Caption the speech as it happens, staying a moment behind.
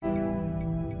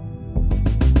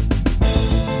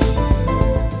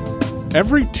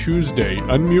Every Tuesday,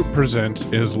 Unmute Presents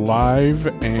is live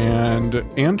and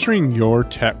answering your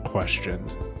tech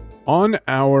questions. On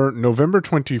our November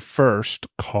 21st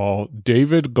call,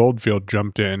 David Goldfield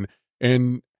jumped in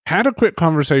and had a quick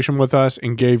conversation with us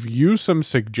and gave you some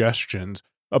suggestions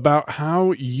about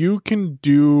how you can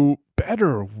do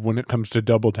better when it comes to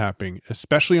double tapping,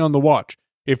 especially on the watch.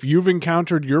 If you've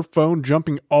encountered your phone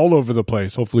jumping all over the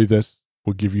place, hopefully this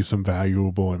will give you some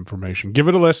valuable information. Give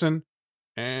it a listen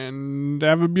and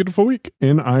have a beautiful week.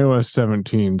 In iOS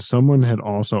 17, someone had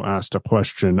also asked a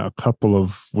question a couple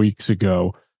of weeks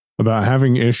ago about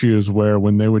having issues where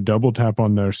when they would double tap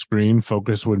on their screen,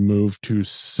 focus would move to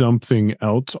something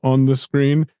else on the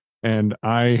screen. And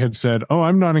I had said,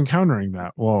 I'm not encountering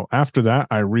that. Well, after that,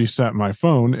 I reset my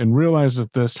phone and realized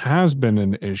that this has been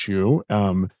an issue.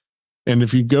 And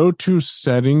if you go to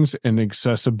settings and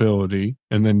accessibility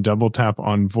and then double tap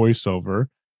on voiceover,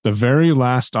 the very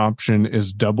last option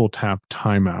is double tap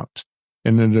timeout.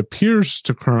 And it appears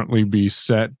to currently be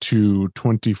set to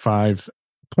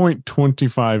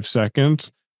 0.25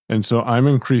 seconds. And so I'm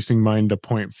increasing mine to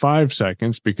 0.5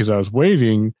 seconds because I was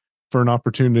waiting for an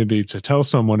opportunity to tell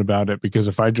someone about it, because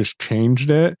if I just changed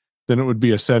it, then it would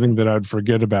be a setting that I'd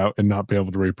forget about and not be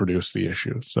able to reproduce the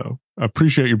issue. So I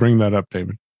appreciate you bringing that up,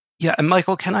 David. Yeah, and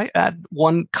Michael, can I add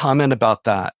one comment about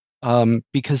that?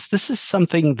 Because this is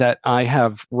something that I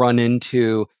have run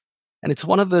into, and it's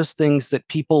one of those things that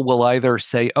people will either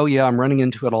say, oh yeah, I'm running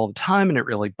into it all the time and it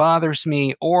really bothers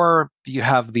me, or you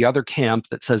have the other camp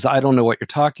that says, I don't know what you're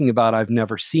talking about, I've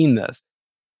never seen this.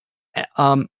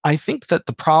 I think that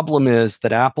the problem is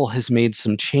that Apple has made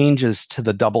some changes to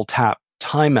the double tap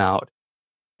timeout.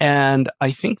 And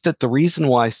I think that the reason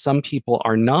why some people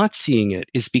are not seeing it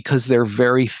is because they're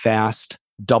very fast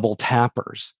double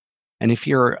tappers. And if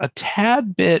you're a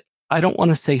tad bit, I don't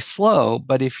want to say slow,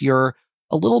 but if you're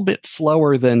a little bit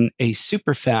slower than a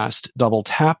super fast double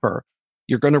tapper,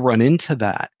 you're going to run into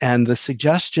that. And the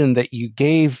suggestion that you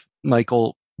gave,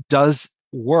 Michael, does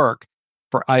work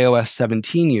for iOS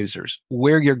 17 users.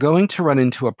 Where you're going to run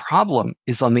into a problem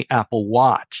is on the Apple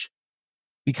Watch,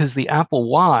 because the Apple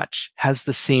Watch has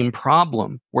the same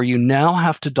problem where you now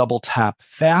have to double tap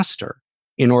faster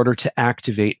in order to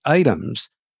activate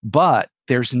items, but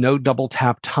there's no double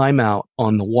tap timeout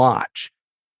on the watch.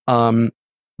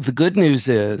 The good news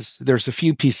is, there's a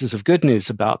few pieces of good news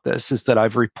about this, is that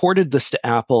I've reported this to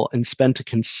Apple and spent a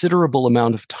considerable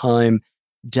amount of time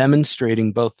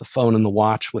demonstrating both the phone and the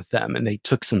watch with them. And they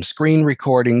took some screen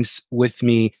recordings with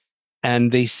me,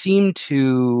 and they seemed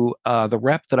to, the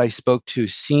rep that I spoke to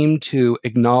seemed to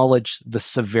acknowledge the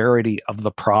severity of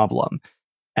the problem.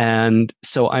 And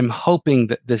so I'm hoping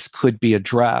that this could be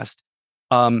addressed.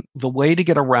 The way to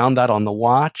get around that on the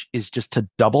watch is just to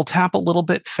double tap a little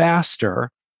bit faster.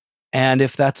 And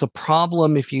if that's a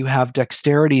problem, if you have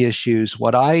dexterity issues,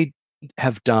 what I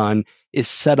have done is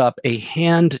set up a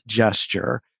hand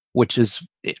gesture, which is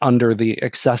under the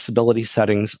accessibility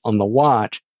settings on the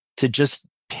watch, to just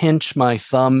pinch my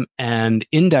thumb and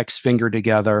index finger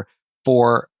together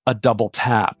for a double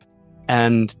tap.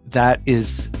 And that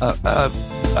is a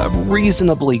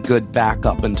reasonably good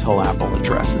backup until Apple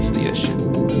addresses the issue.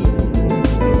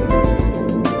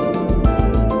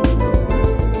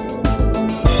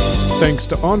 Thanks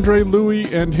to Andre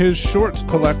Louis and his shorts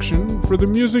collection for the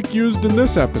music used in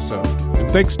this episode.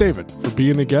 And thanks, David, for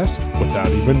being a guest without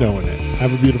even knowing it.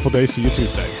 Have a beautiful day. See you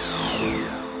Tuesday.